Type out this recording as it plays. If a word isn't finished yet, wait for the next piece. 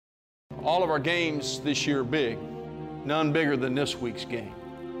All of our games this year are big, none bigger than this week's game.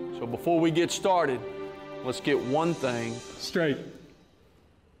 So before we get started, let's get one thing straight.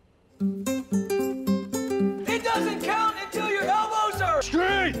 It doesn't count until your elbows are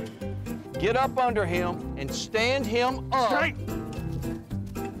Straight! Get up under him and stand him up. Straight!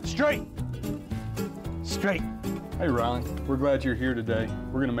 Straight! Straight! Hey, Ron, we're glad you're here today.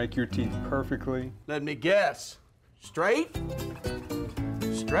 We're going to make your teeth perfectly. Let me guess. Straight?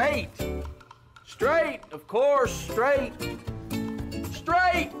 Straight. Straight, of course, straight.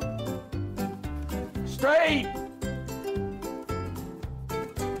 Straight. Straight.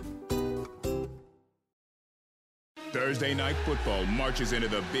 Thursday Night Football marches into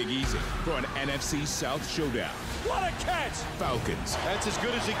the Big Easy for an NFC South showdown. What a catch! Falcons. That's as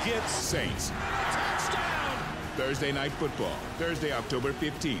good as it gets. Saints. Touchdown! Thursday Night Football, Thursday, October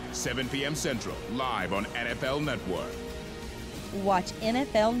 15th, 7 p.m. Central, live on NFL Network. Watch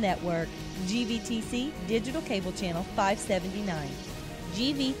NFL Network, GVTC Digital Cable Channel 579.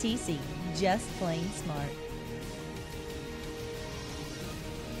 GVTC, just plain smart.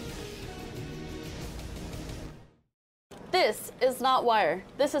 This is not wire.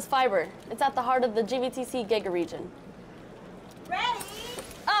 This is fiber. It's at the heart of the GVTC Giga region. Ready?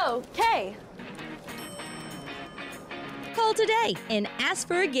 Okay. Call today and ask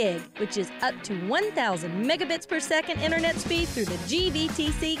for a gig, which is up to 1,000 megabits per second internet speed through the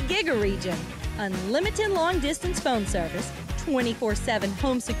GVTC Giga region. Unlimited long-distance phone service, 24/7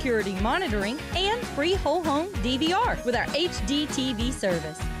 home security monitoring, and free whole home DVR with our HD TV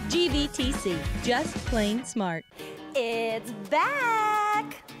service. GVTC, just plain smart. It's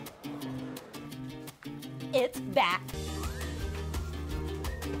back. It's back.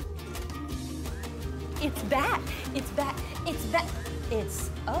 It's back. It's back. It's back. It's,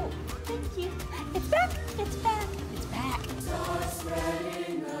 oh, thank you. It's back. It's back. It's back.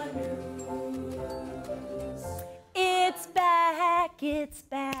 It's back. It's back. It's back. It's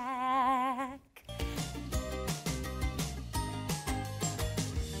back.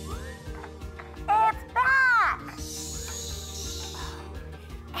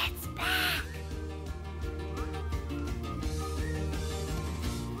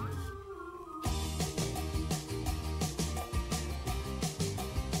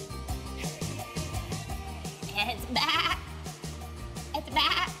 It's back. It's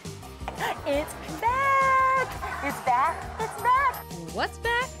back. It's back. It's back. It's back. What's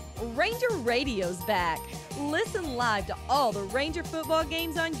back? Ranger Radio's back. Listen live to all the Ranger football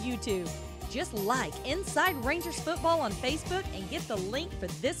games on YouTube. Just like Inside Rangers Football on Facebook and get the link for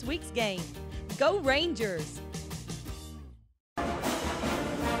this week's game. Go Rangers!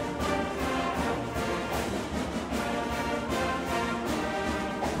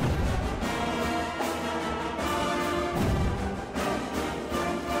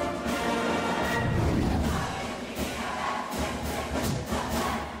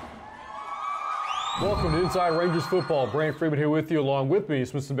 Welcome to Inside Rangers Football. Brant Freeman here with you, along with me,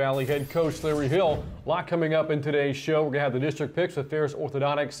 Smithson Valley head coach Larry Hill. A lot coming up in today's show. We're going to have the district picks with Ferris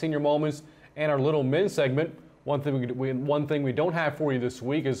Orthodontics, senior moments, and our little men's segment. One thing we don't have for you this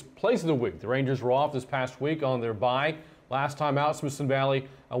week is Plays of the Week. The Rangers were off this past week on their bye. Last time out, Smithson Valley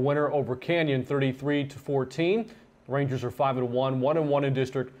a winner over Canyon, 33-14. The Rangers are 5-1, 1-1 in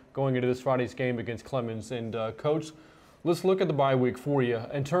district going into this Friday's game against Clemens. And Coach, let's look at the bye week for you.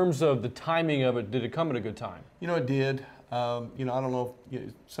 In terms of the timing of it, did it come at a good time? You know, it did. I don't know,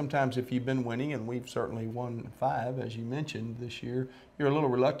 sometimes if you've been winning, and we've certainly won 5, as you mentioned, this year, you're a little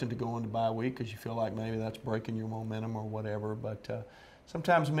reluctant to go into bye week because you feel like maybe that's breaking your momentum or whatever. But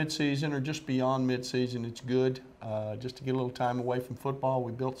sometimes midseason or just beyond midseason, it's good just to get a little time away from football.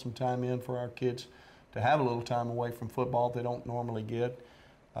 We built some time in for our kids to have a little time away from football they don't normally get.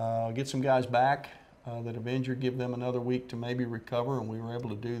 Get some guys back that have injured, give them another week to maybe recover, and we were able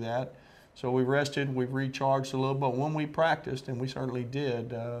to do that. So we rested, we've recharged a little, but when we practiced, and we certainly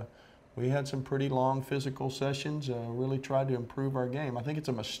did, we had some pretty long physical sessions, really tried to improve our game. I think it's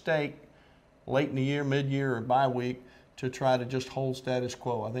a mistake late in the year, mid-year, or bye week to try to just hold status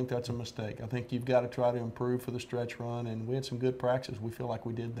quo. I think that's a mistake. I think you've got to try to improve for the stretch run, and we had some good practices. We feel like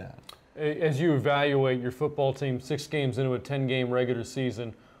we did that. As you evaluate your football team 6 games into a 10-game regular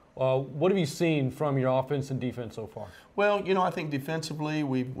season, what have you seen from your offense and defense so far? Well, I think defensively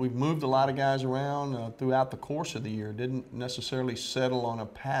we've moved a lot of guys around throughout the course of the year. Didn't necessarily settle on a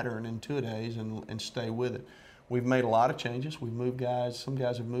pattern in 2 days and stay with it. We've made a lot of changes. We've moved guys. Some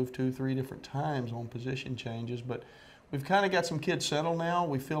guys have moved 2 or 3 different times on position changes, but we've kind of got some kids settled now.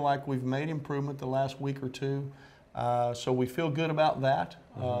 We feel like we've made improvement the last week or 2, so we feel good about that.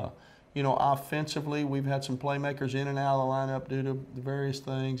 You know, offensively, we've had some playmakers in and out of the lineup due to the various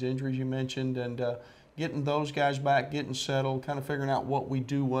things, injuries you mentioned, and getting those guys back, getting settled, kind of figuring out what we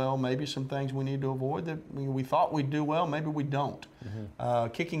do well, maybe some things we need to avoid that we thought we'd do well, maybe we don't.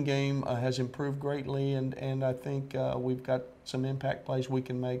 Kicking game has improved greatly, and I think we've got some impact plays we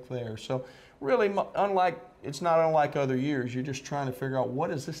can make there. So really, it's not unlike other years. You're just trying to figure out, what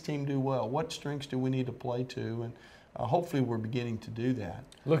does this team do well? What strengths do we need to play to? And hopefully we're beginning to do that.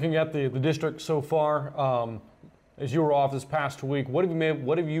 Looking at the district so far, as you were off this past week, what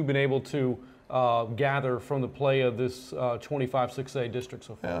have you been able to gather from the play of this 25-6A district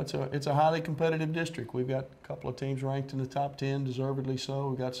so far? Yeah, it's a highly competitive district. We've got a couple of teams ranked in the top 10, deservedly so.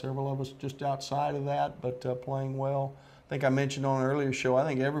 We've got several of us just outside of that, but playing well. I think I mentioned on an earlier show, I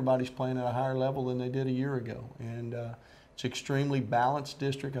think everybody's playing at a higher level than they did a year ago. And it's an extremely balanced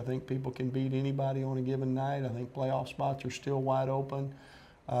district. I think people can beat anybody on a given night. I think playoff spots are still wide open.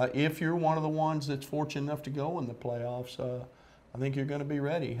 If you're one of the ones that's fortunate enough to go in the playoffs, I think you're going to be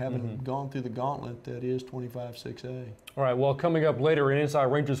ready, having gone through the gauntlet that is 25-6A. All right, well, coming up later in Inside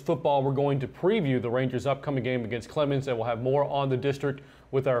Rangers Football, we're going to preview the Rangers' upcoming game against Clemens, and we'll have more on the district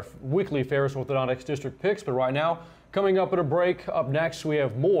with our weekly Ferris Orthodontics district picks. But right now, coming up at a break, up next, we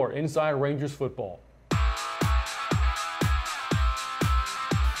have more Inside Rangers Football.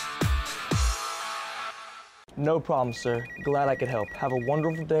 No problem, sir. Glad I could help. Have a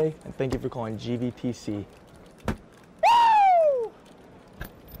wonderful day, and thank you for calling GVTC. Woo!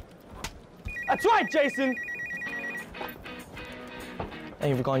 That's right, Jason!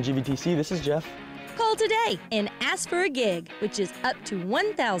 Thank you for calling GVTC. This is Jeff. Call today and ask for a gig, which is up to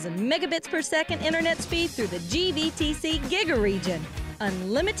 1,000 megabits per second internet speed through the GVTC Giga region.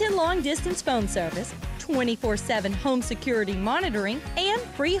 Unlimited long-distance phone service, 24/7 home security monitoring, and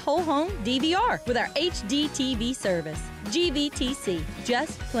free whole home DVR with our HD TV service. GVTC,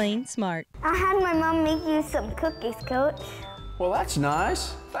 just plain smart. I had my mom make you some cookies, Coach. Well, that's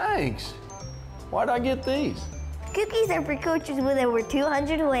nice. Thanks. Why'd I get these? Cookies are for coaches with over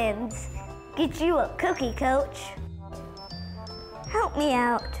 200 wins. Get you a cookie, Coach. Help me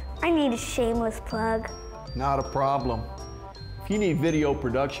out. I need a shameless plug. Not a problem. If you need video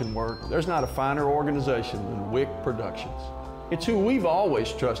production work, there's not a finer organization than WIC Productions. It's who we've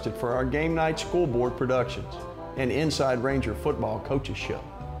always trusted for our game night school board productions and Inside Ranger Football Coaches Show.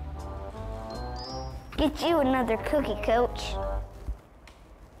 Get you another cookie, Coach.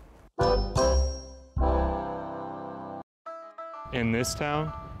 In this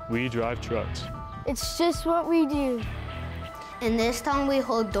town, we drive trucks. It's just what we do. In this town, we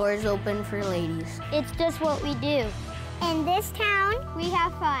hold doors open for ladies. It's just what we do. In this town, we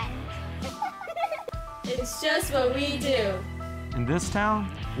have fun. It's just what we do. In this town,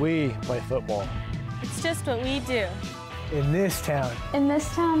 we play football. It's just what we do. In this town,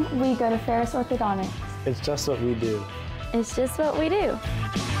 we go to Ferris Orthodontics. it's just what we do. It's just what we do.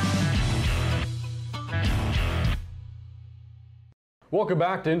 Welcome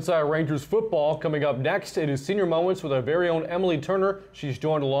back to Inside Rangers Football. Coming up next, it is Senior Moments with our very own Emily Turner. She's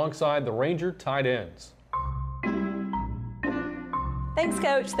joined alongside the Ranger tight ends. Thanks,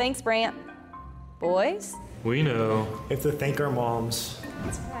 Coach. Thanks, Brant. Boys? We know. We have to thank our moms.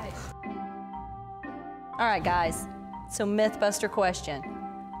 That's right. All right, guys. So, Mythbuster question.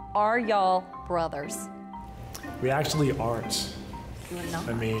 Are y'all brothers? We actually aren't. You wanna know?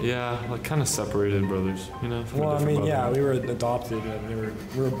 I mean, Yeah, like kind of separated brothers, you know? from a well, I different mean, yeah, mother. we were adopted and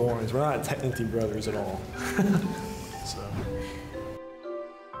we were born. So we're not technically brothers at all. So.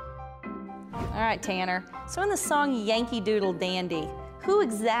 All right, Tanner. So in the song Yankee Doodle Dandy, who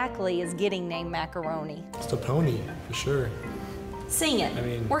exactly is getting named Macaroni? It's the pony, for sure. Sing it. I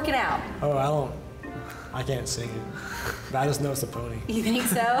mean, work it out. Oh, I can't sing it. But I just know it's the pony. You think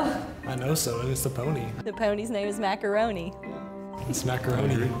so? I know so, it's the pony. The pony's name is Macaroni. It's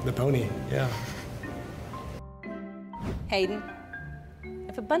macaroni, the pony, yeah. Hayden,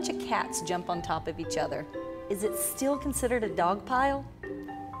 if a bunch of cats jump on top of each other, is it still considered a dog pile?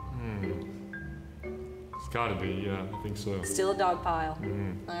 It's gotta be, yeah, I think so. Still a dog pile.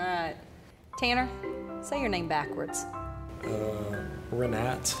 All right. Tanner, say your name backwards.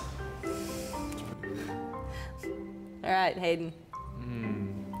 Renat. All right, Hayden.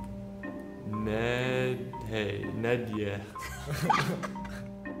 Ned, yeah.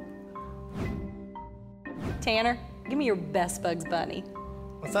 Tanner, give me your best Bugs Bunny.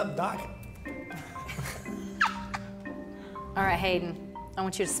 What's up, Doc? All right, Hayden, I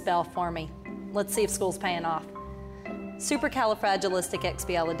want you to spell for me. Let's see if school's paying off.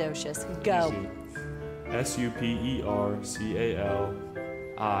 Supercalifragilisticexpialidocious. Go.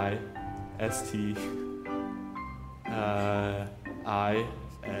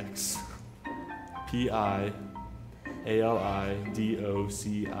 X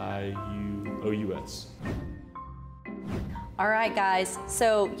P-I-A-L-I-D-O-C-I-U-O-U-S. All right, guys,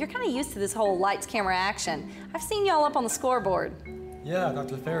 so you're kind of used to this whole lights, camera, action. I've seen y'all up on the scoreboard. Yeah,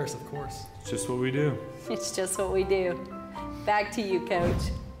 Dr. Ferris, of course. It's just what we do. It's just what we do. Back to you, Coach.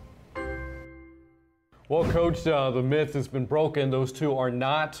 Well, Coach, the myth has been broken. Those two are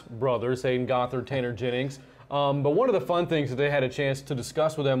not brothers, Hayden Gothard, Tanner Jennings. But one of the fun things that they had a chance to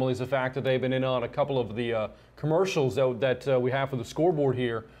discuss with Emily is the fact that they've been in on a couple of the commercials that we have for the scoreboard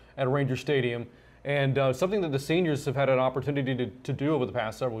here at Ranger Stadium, and something that the seniors have had an opportunity to do over the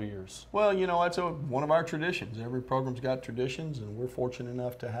past several years. Well, you know, that's one of our traditions. Every program's got traditions, and we're fortunate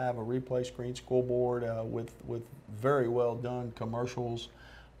enough to have a replay screen scoreboard with very well done commercials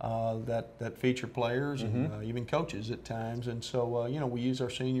that feature players and even coaches at times. And so, you know, we use our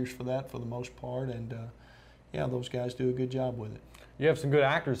seniors for that for the most part, and yeah, those guys do a good job with it. You have some good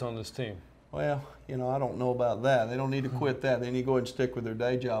actors on this team. Well, you know, I don't know about that. They don't need to quit that. They need to go ahead and stick with their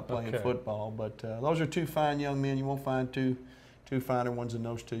day job playing football. But those are two fine young men. You won't find two finer ones than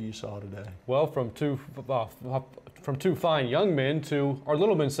those two you saw today. Well, from two fine young men to our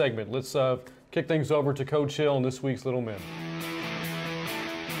Little Men segment, let's kick things over to Coach Hill in this week's Little Men.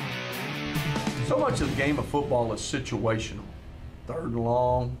 So much of the game of football is situational. 3rd and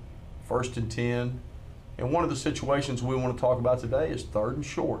long, 1st and 10. And one of the situations we want to talk about today is 3rd and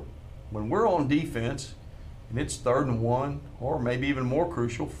short. When we're on defense and it's 3rd and 1, or maybe even more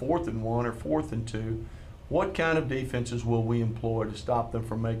crucial, 4th and 1 or 4th and 2, what kind of defenses will we employ to stop them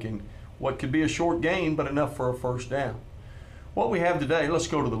from making what could be a short gain but enough for a first down? What we have today, let's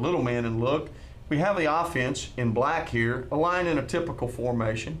go to the little man and look. We have the offense in black here, aligned in a typical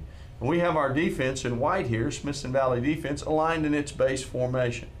formation. And we have our defense in white here, Smithson Valley defense, aligned in its base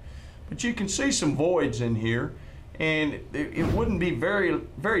formation. But you can see some voids in here, and it wouldn't be very,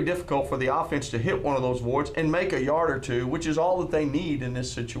 very difficult for the offense to hit one of those voids and make a yard or two, which is all that they need in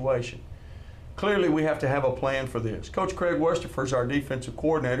this situation. Clearly, we have to have a plan for this. Coach Craig Westerfer is our defensive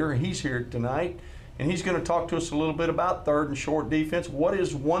coordinator. He's here tonight, and he's going to talk to us a little bit about 3rd and short defense. What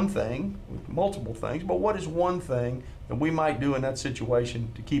is one thing, multiple things, but what is one thing that we might do in that situation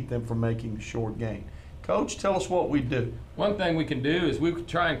to keep them from making the short gain? Coach, tell us what we do. One thing we can do is we could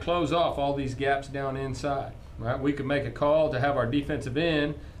try and close off all these gaps down inside. Right? We could make a call to have our defensive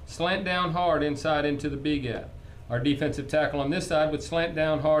end slant down hard inside into the B gap. Our defensive tackle on this side would slant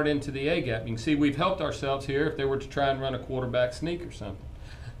down hard into the A gap. You can see we've helped ourselves here if they were to try and run a quarterback sneak or something.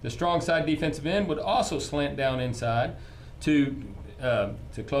 The strong side defensive end would also slant down inside to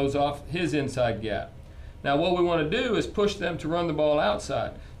close off his inside gap. Now what we want to do is push them to run the ball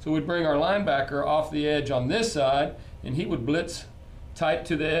outside. So we'd bring our linebacker off the edge on this side, and he would blitz tight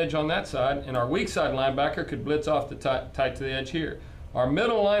to the edge on that side, and our weak side linebacker could blitz off the tight to the edge here. Our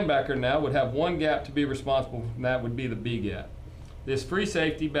middle linebacker now would have one gap to be responsible for, and that would be the B gap. This free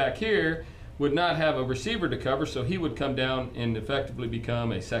safety back here would not have a receiver to cover, so he would come down and effectively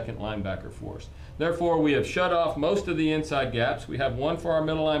become a second linebacker for us. Therefore, we have shut off most of the inside gaps. We have one for our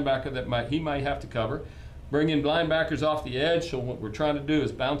middle linebacker that he might have to cover. Bring in linebackers off the edge, so what we're trying to do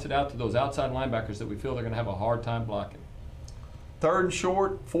is bounce it out to those outside linebackers that we feel they're going to have a hard time blocking. 3rd and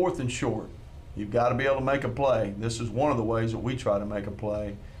short, 4th and short. You've got to be able to make a play. This is one of the ways that we try to make a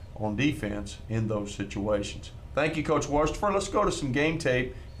play on defense in those situations. Thank you, Coach Westerfer. Let's go to some game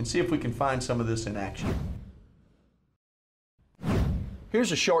tape and see if we can find some of this in action.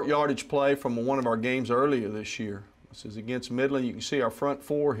 Here's a short yardage play from one of our games earlier this year. This is against Midland. You can see our front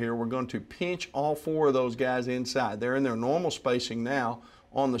 4 here. We're going to pinch all 4 of those guys inside. They're in their normal spacing now.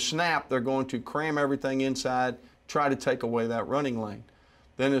 On the snap, they're going to cram everything inside, try to take away that running lane.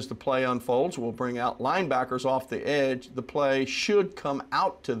 Then as the play unfolds, we'll bring out linebackers off the edge. The play should come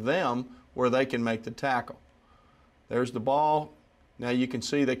out to them where they can make the tackle. There's the ball. Now you can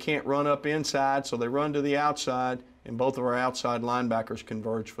see they can't run up inside, so they run to the outside, and both of our outside linebackers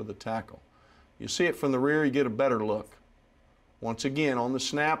converge for the tackle. You see it from the rear, you get a better look. Once again, on the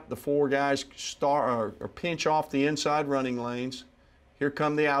snap, the 4 guys pinch off the inside running lanes. Here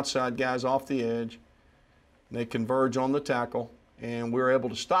come the outside guys off the edge. They converge on the tackle, and we're able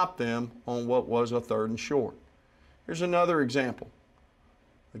to stop them on what was a 3rd and short. Here's another example.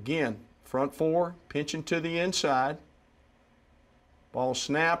 Again, front 4 pinching to the inside. Ball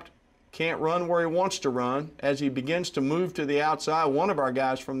snapped, can't run where he wants to run. As he begins to move to the outside, one of our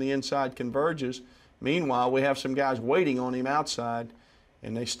guys from the inside converges. Meanwhile, we have some guys waiting on him outside,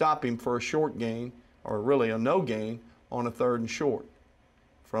 and they stop him for a short gain, or really a no gain, on a 3rd and short.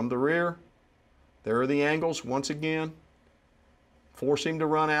 From the rear, there are the angles once again. Force him to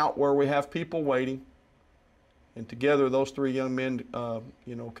run out where we have people waiting. And together, those three young men,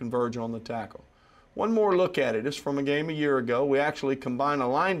 you know, converge on the tackle. One more look at it. It's from a game a year ago. We actually combine a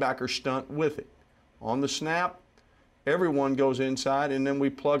linebacker stunt with it. On the snap, everyone goes inside, and then we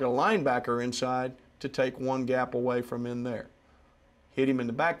plug a linebacker inside to take one gap away from in there. Hit him in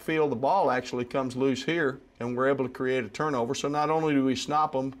the backfield. The ball actually comes loose here, and we're able to create a turnover. So not only do we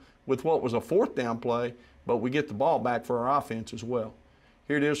stop them with what was a 4th down play, but we get the ball back for our offense as well.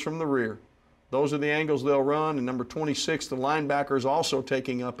 Here it is from the rear. Those are the angles they'll run, and number 26, the linebacker, is also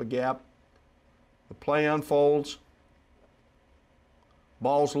taking up a gap. The play unfolds.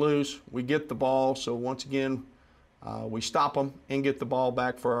 Ball's loose. We get the ball, so once again, we stop them and get the ball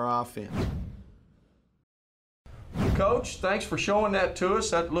back for our offense. Coach, thanks for showing that to us.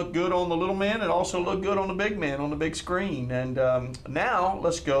 That looked good on the little man. It also looked good on the big man on the big screen. And now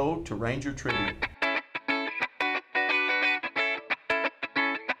let's go to Ranger Trivia.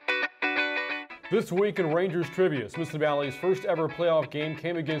 This week in Rangers Trivia, Smithson Valley's first ever playoff game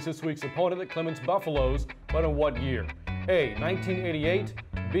came against this week's opponent, the Clements Buffaloes, but in what year? A, 1988,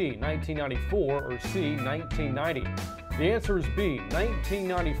 B, 1994, or C, 1990? The answer is B,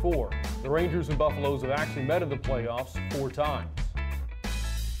 1994. The Rangers and Buffaloes have actually met in the playoffs 4 times.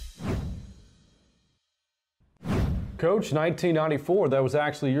 Coach, 1994, that was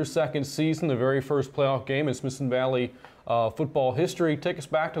actually your second season, the very first playoff game in Smithson Valley football history. Take us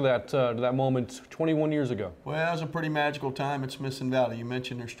back to that moment 21 years ago. Well, it was a pretty magical time at Smithson Valley. You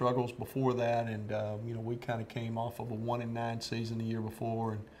mentioned their struggles before that, and you know, we kind of came off of a 1-9 season the year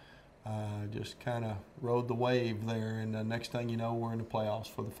before, and just kind of rode the wave there. And next thing you know, we're in the playoffs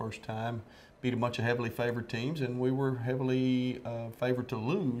for the first time. Beat a bunch of heavily favored teams, and we were heavily favored to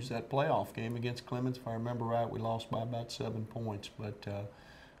lose that playoff game against Clements. If I remember right, we lost by about 7 points. But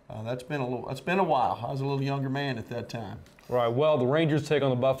that's been a while. I was a little younger man at that time. Right. Well, the Rangers take on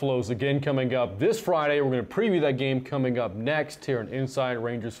the Buffaloes again coming up this Friday. We're going to preview that game coming up next here on Inside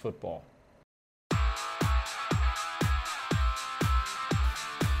Rangers Football.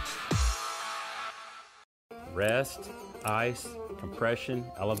 Rest, ice, compression,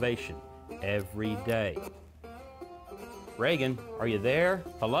 elevation. Every day. Reagan, are you there?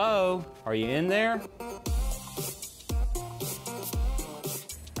 Hello? Are you in there?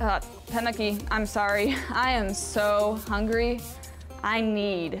 Pennicky, I'm sorry. I am so hungry. I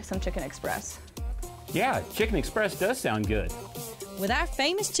need some Chicken Express. Yeah, Chicken Express does sound good. With our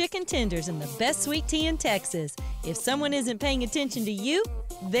famous chicken tenders and the best sweet tea in Texas, if someone isn't paying attention to you,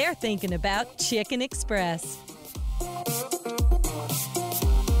 they're thinking about Chicken Express.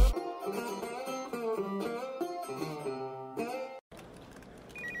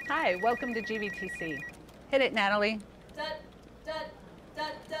 Hi, welcome to GVTC. Hit it, Natalie.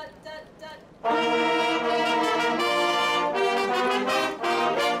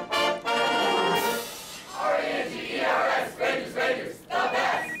 R-E-N-G-E-R-S, Rangers, Rangers, the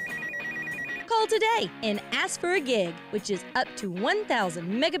best! Call today and ask for a gig, which is up to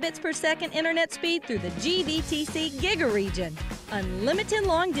 1,000 megabits per second internet speed through the GVTC Giga region. Unlimited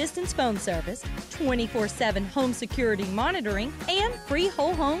long-distance phone service, 24/7 home security monitoring, and free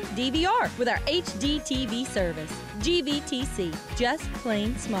whole home DVR with our HD TV service. GVTC, just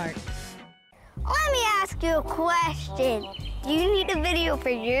plain smart. Let me ask you a question. Do you need a video for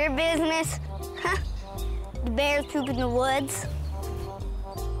your business? The bears poop in the woods?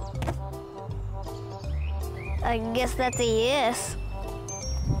 I guess that's a yes.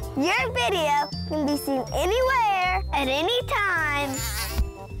 Your video can be seen anywhere, at any time,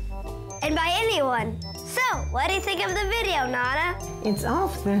 and by anyone. So, what do you think of the video, Nana? It's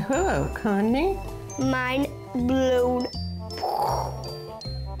off the hook, honey. Mind blown.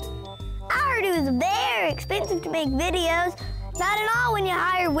 I heard it was very expensive to make videos. Not at all when you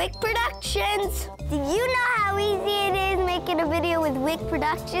hire Wick Productions. Do you know how easy it is making a video with Wick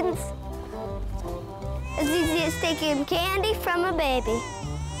Productions? As easy as taking candy from a baby.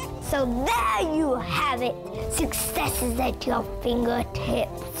 So there you have it. Success is at your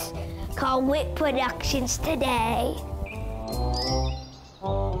fingertips. Call Wick Productions today.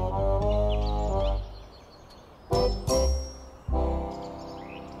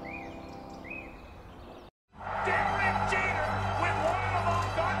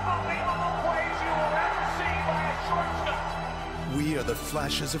 We are the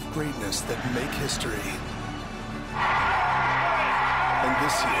flashes of greatness that make history. And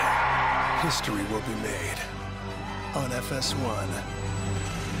this year, history will be made on FS1.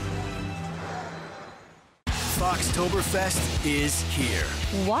 Foxtoberfest is here.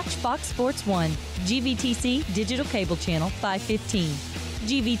 Watch Fox Sports 1, GVTC Digital Cable Channel 515.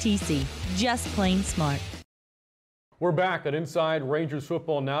 GVTC, just plain smart. We're back at Inside Rangers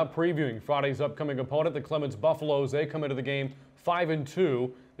Football now, previewing Friday's upcoming opponent, the Clemens Buffaloes. They come into the game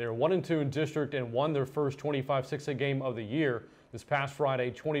 5-2. They're 1-2 in district and won their first 25-6A game of the year this past Friday,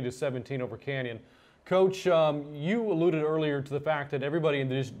 20-17 over Canyon. Coach, you alluded earlier to the fact that everybody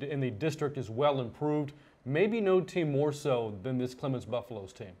in the district is well improved. Maybe no team more so than this Clemens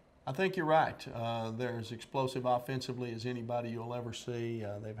Buffaloes team. I think you're right. They're as explosive offensively as anybody you'll ever see.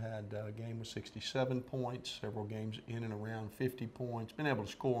 They've had a game with 67 points, several games in and around 50 points, been able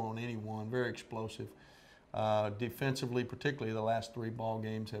to score on anyone, very explosive. Defensively, particularly the last 3 ball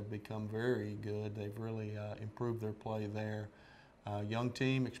games have become very good. They've really improved their play there. Young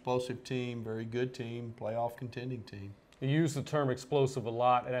team, explosive team, very good team, playoff contending team. You use the term explosive a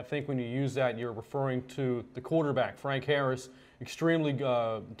lot, and I think when you use that, you're referring to the quarterback, Frank Harris, extremely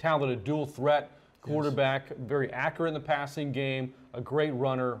talented dual threat quarterback, yes. Very accurate in the passing game, a great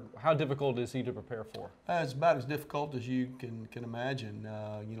runner. How difficult is he to prepare for? It's about as difficult as you can imagine.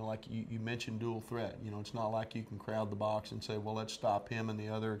 You know, like you mentioned dual threat. You know, it's not like you can crowd the box and say, well, let's stop him and the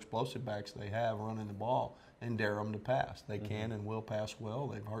other explosive backs they have running the ball and dare them to pass. They can and will pass well.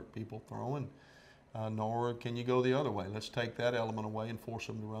 They've hurt people throwing. Nor can you go the other way. Let's take that element away and force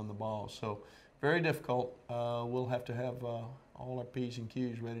them to run the ball. So very difficult. We'll have to have all our P's and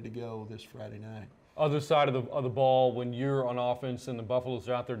Q's ready to go this Friday night. Other side of the ball, when you're on offense and the Buffaloes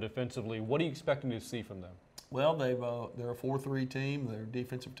are out there defensively, what are you expecting to see from them? Well, they're a 4-3 team. Their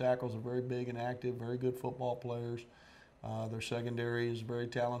defensive tackles are very big and active, very good football players. Their secondary is very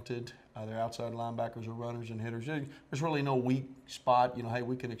talented. Their outside linebackers are runners and hitters. There's really no weak spot. You know, hey,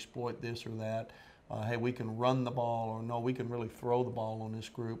 we can exploit this or that. Hey, we can run the ball, or no, we can really throw the ball on this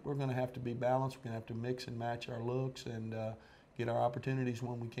group. We're going to have to be balanced. We're going to have to mix and match our looks and get our opportunities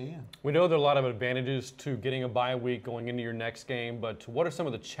when we can. We know there are a lot of advantages to getting a bye week going into your next game, but what are some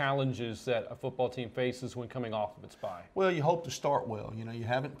of the challenges that a football team faces when coming off of its bye? Well, you hope to start well. You know, you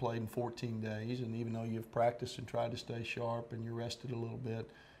haven't played in 14 days, and even though you've practiced and tried to stay sharp and you're rested a little bit,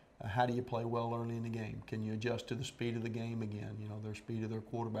 how do you play well early in the game? Can you adjust to the speed of the game again? You know, their speed of their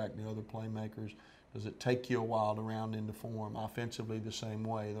quarterback and the other playmakers. Does it take you a while to round into form? Offensively, the same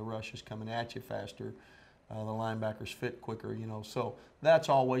way. The rush is coming at you faster. The linebackers fit quicker, you know. So that's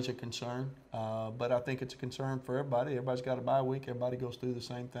always a concern. But I think it's a concern for everybody. Everybody's got a bye week. Everybody goes through the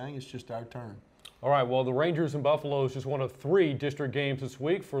same thing. It's just our turn. All right, well, the Rangers and Buffaloes just one of 3 district games this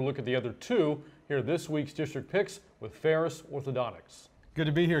week. For a look at the other 2, here are this week's district picks with Ferris Orthodontics. Good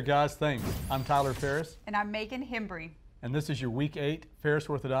to be here, guys. Thanks. I'm Tyler Ferris. And I'm Megan Hembry. And this is your Week 8 Ferris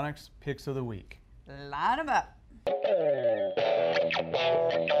Orthodontics Picks of the Week. Line them up.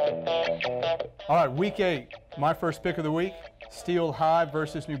 All right, Week 8. My first pick of the week, Steel High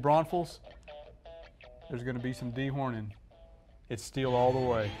versus New Braunfels. There's going to be some dehorning. It's Steel all the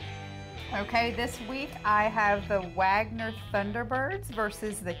way. Okay, this week I have the Wagner Thunderbirds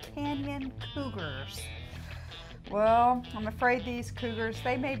versus the Canyon Cougars. Well, I'm afraid these Cougars,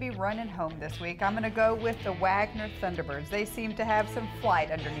 they may be running home this week. I'm going to go with the Wagner Thunderbirds. They seem to have some flight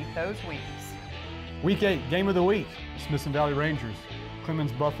underneath those wings. Week 8, Game of the Week, Smithson Valley Rangers,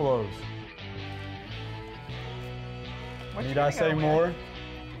 Clemens Buffaloes. Need I say more?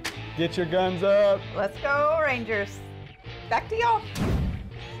 Get your guns up. Let's go, Rangers. Back to y'all.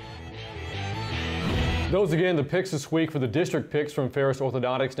 Those again the picks this week for the district picks from Ferris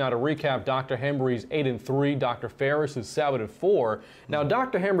Orthodontics. Now to recap, Dr. Hembry's 8-3, Dr. Ferris is 7-4. Now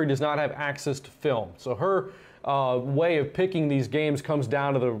Dr. Hembry does not have access to film, so her way of picking these games comes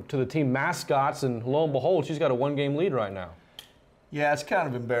down to the team mascots, and lo and behold, she's got a 1-game lead right now. Yeah, it's kind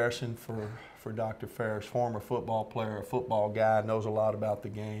of embarrassing for Dr. Ferris, former football player, a football guy, knows a lot about the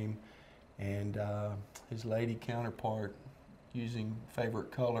game, and his lady counterpart, using favorite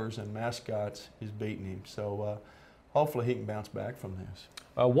colors and mascots, is beating him. So hopefully he can bounce back from this.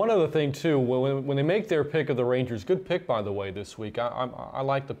 One other thing too, when they make their pick of the Rangers, good pick by the way this week. I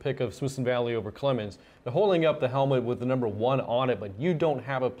like the pick of Smithson Valley over Clemens. They're holding up the helmet with the number 1 on it, but you don't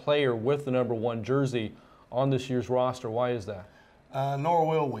have a player with the number 1 jersey on this year's roster. Why is that? Nor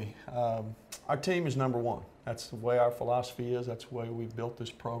will we. Our team is number 1. That's the way our philosophy is. That's the way we've built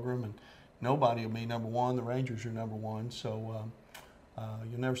this program. And nobody will be number 1. The Rangers are number 1. So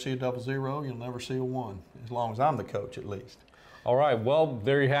you'll never see a 00. You'll never see a 1, as long as I'm the coach at least. All right, well,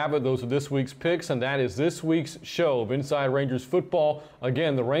 there you have it. Those are this week's picks, and that is this week's show of Inside Rangers Football.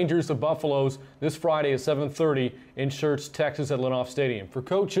 Again, the Rangers, the Buffaloes, this Friday at 7:30 in Schertz, Texas at Lenoff Stadium. For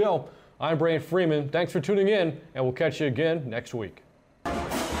Coach Hill, I'm Brant Freeman. Thanks for tuning in, and we'll catch you again next week.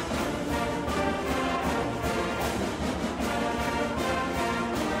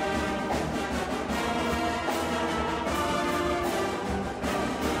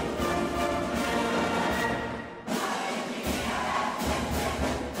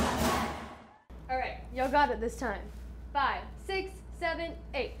 I've got it this time. 5, 6, 7,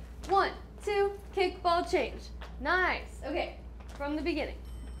 8. 1, 2, kick, ball, change. Nice. Okay, from the beginning.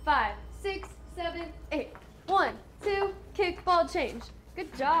 5, 6, 7, 8. 1, 2, kick, ball, change.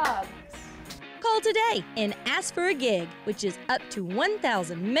 Good job. Call today and ask for a gig, which is up to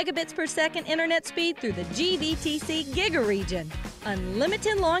 1,000 megabits per second internet speed through the GVTC Giga region.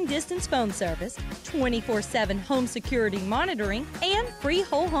 Unlimited long-distance phone service, 24/7 home security monitoring, and free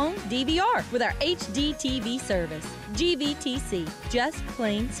whole home DVR with our HD TV service. GVTC, just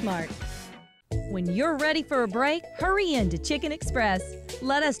plain smart. When you're ready for a break, hurry in to Chicken Express.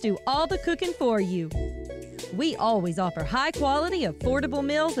 Let us do all the cooking for you. We always offer high-quality, affordable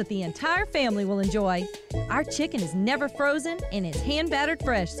meals that the entire family will enjoy. Our chicken is never frozen and is hand-battered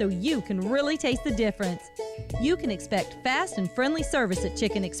fresh so you can really taste the difference. You can expect fast and friendly service at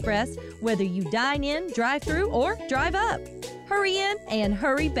Chicken Express, whether you dine in, drive through, or drive up. Hurry in and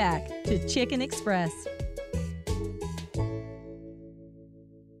hurry back to Chicken Express.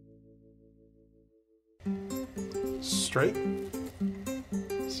 Straight.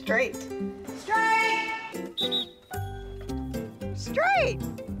 Straight. Straight! Straight!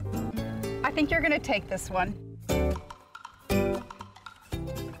 I think you're gonna take this one.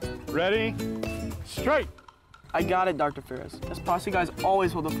 Ready? Straight! I got it, Dr. Ferris. Us posse guys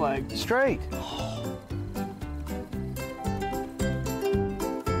always hold the flag. Straight!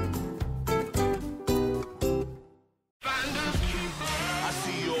 I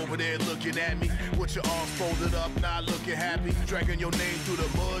see you over there looking at me with your arms folded up, not looking happy. Dragging your name through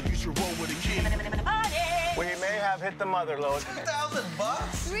the mud, you should roll with a kid. We may have hit the mother load. $2,000?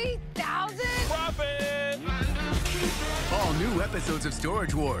 3,000? Profit! All new episodes of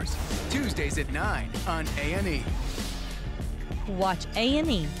Storage Wars, Tuesdays at 9 on A&E. Watch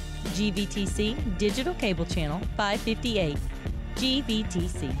A&E, GVTC Digital Cable Channel 558.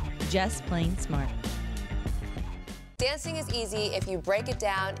 GVTC, just plain smart. Dancing is easy if you break it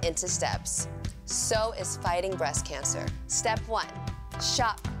down into steps. So is fighting breast cancer. Step 1,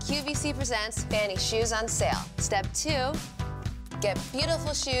 shop QVC Presents Fanny Shoes on sale. Step 2, get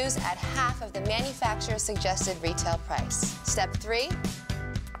beautiful shoes at half of the manufacturer's suggested retail price. Step 3,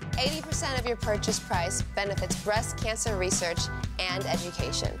 80% of your purchase price benefits breast cancer research and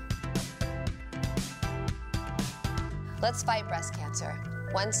education. Let's fight breast cancer,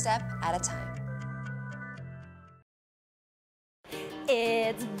 one step at a time.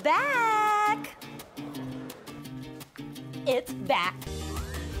 It's back! It's back!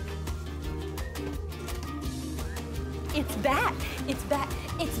 It's back! It's back!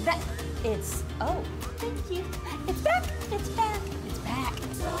 It's back! It's, oh, thank you. It's back! It's back! It's back!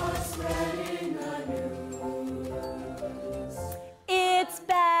 It's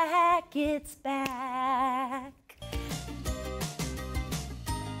back! It's back! It's back!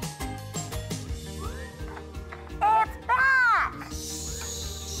 It's back!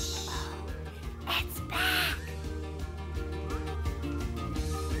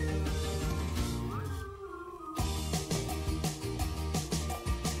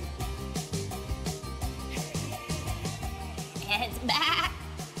 It's back!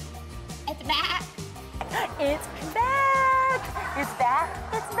 It's back! It's back! It's back!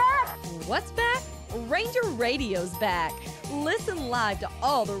 It's back! What's back? Ranger Radio's back. Listen live to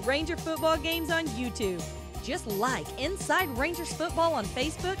all the Ranger football games on YouTube. Just like Inside Rangers Football on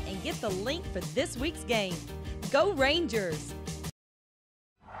Facebook and get the link for this week's game. Go Rangers!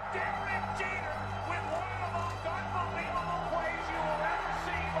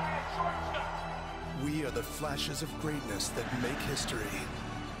 We are the flashes of greatness that make history.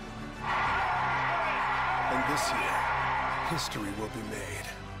 And this year, history will be made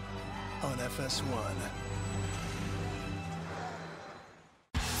on FS1.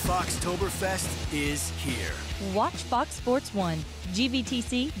 Foxtoberfest is here. Watch Fox Sports 1,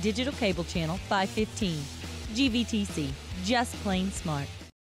 GVTC Digital Cable Channel 515. GVTC, just plain smart.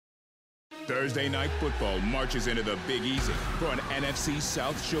 Thursday Night Football marches into the Big Easy for an NFC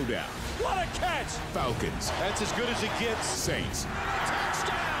South showdown. What a catch! Falcons. That's as good as it gets. Saints.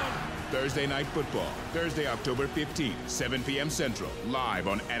 Touchdown! Thursday Night Football, Thursday, October 15th, 7 p.m. Central, live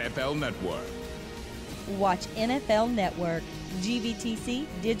on NFL Network. Watch NFL Network, GVTC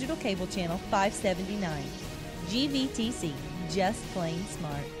Digital Cable Channel 579. GVTC, just plain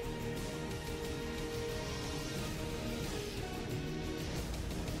smart.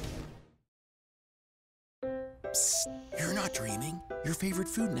 Psst, you're not dreaming. Your favorite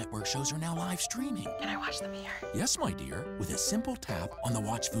Food Network shows are now live streaming. Can I watch them here? Yes, my dear, with a simple tap on the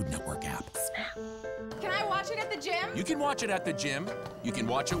Watch Food Network app. Can I watch it at the gym? You can watch it at the gym. You can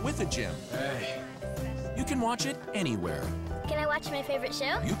watch it with a gym. You can watch it anywhere. Can I watch my favorite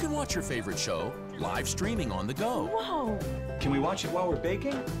show? You can watch your favorite show live streaming on the go. Whoa! Can we watch it while we're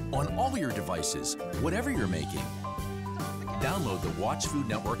baking? On all your devices, whatever you're making. Download the Watch Food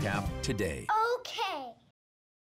Network app today.